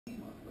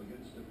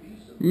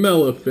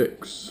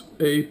Melafix.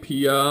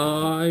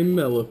 API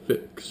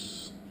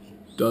Melafix.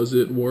 Does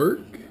it work?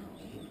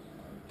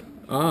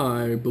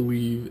 I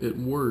believe it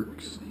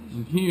works.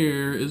 And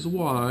here is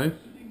why.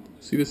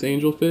 See this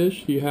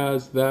angelfish? He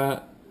has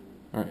that.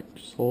 Alright,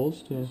 just hold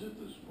still.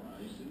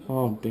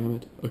 Oh, damn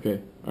it.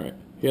 Okay, alright.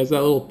 He has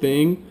that little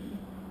thing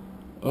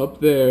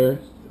up there.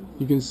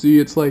 You can see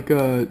it's like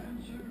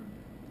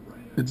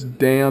it's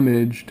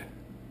damaged.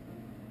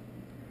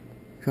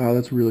 God,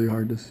 that's really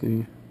hard to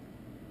see.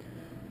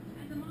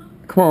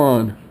 Come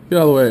on, get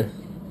out of the way.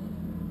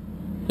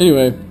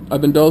 Anyway,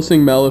 I've been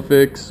dosing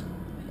Melafix,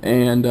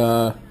 and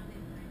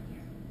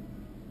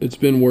it's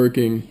been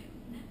working.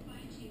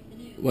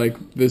 Like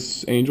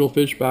this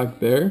angelfish back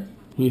there,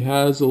 he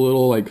has a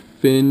little like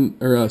fin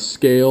or a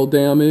scale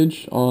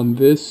damage on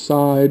this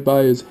side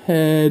by his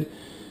head.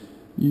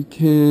 You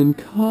can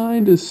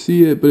kind of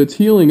see it, but it's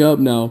healing up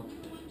now.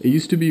 It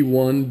used to be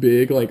one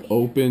big like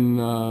open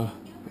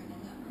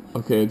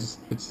okay, it's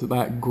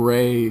that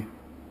gray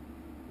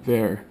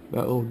there,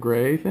 that little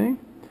gray thing.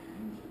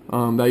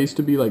 That used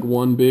to be like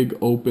one big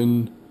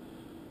open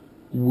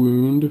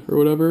wound or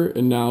whatever,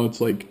 and now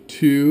it's like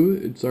two.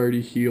 It's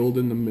already healed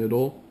in the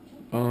middle,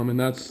 and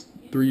that's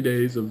 3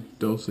 days of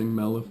dosing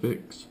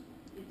Melafix.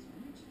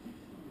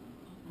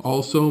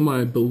 Also,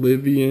 my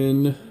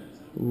Bolivian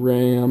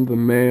ram, the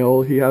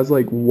male, he has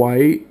like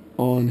white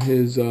on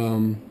his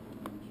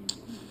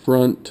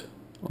front,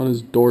 on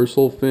his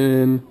dorsal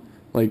fin,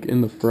 like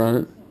in the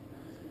front,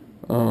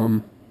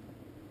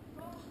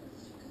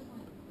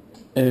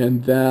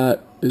 and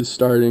that is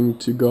starting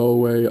to go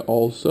away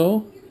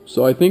also.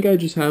 So I think I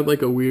just had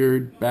like a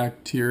weird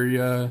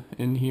bacteria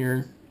in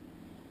here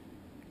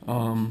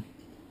that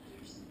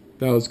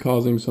was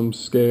causing some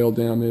scale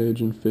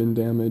damage and fin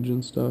damage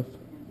and stuff.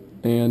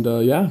 And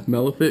yeah,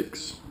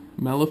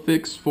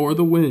 Melafix for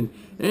the win.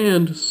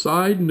 And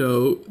side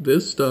note,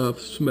 this stuff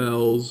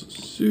smells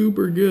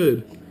super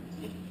good.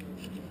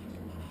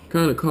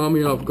 Kind of caught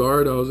me off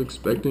guard. I was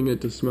expecting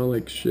it to smell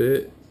like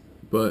shit,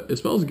 but it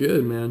smells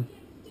good, man.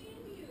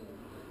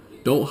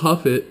 Don't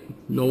huff it.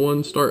 No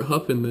one start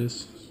huffing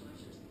this.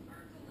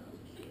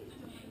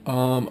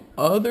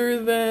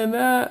 Other than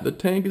that, the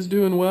tank is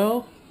doing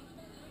well.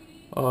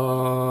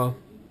 The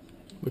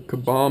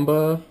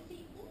Bacopa,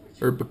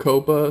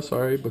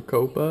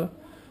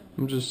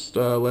 I'm just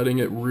letting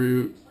it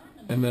root,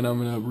 and then I'm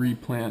gonna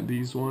replant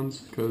these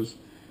ones, because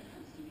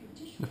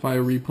if I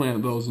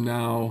replant those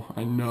now,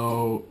 I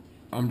know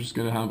I'm just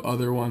gonna have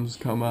other ones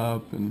come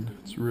up, and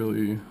it's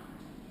really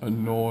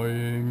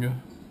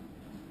annoying.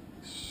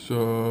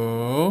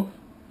 So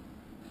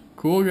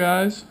cool,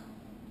 guys.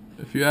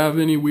 If you have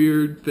any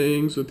weird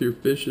things with your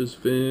fish's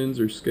fins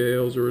or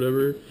scales or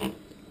whatever,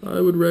 I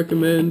would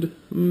recommend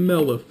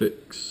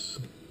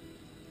Melafix.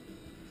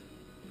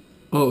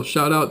 Oh,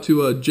 shout out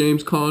to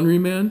James Connery,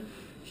 man.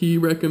 He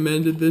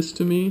recommended this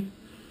to me.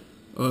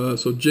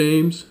 So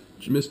James,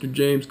 Mr.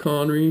 James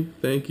Connery,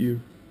 thank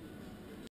you.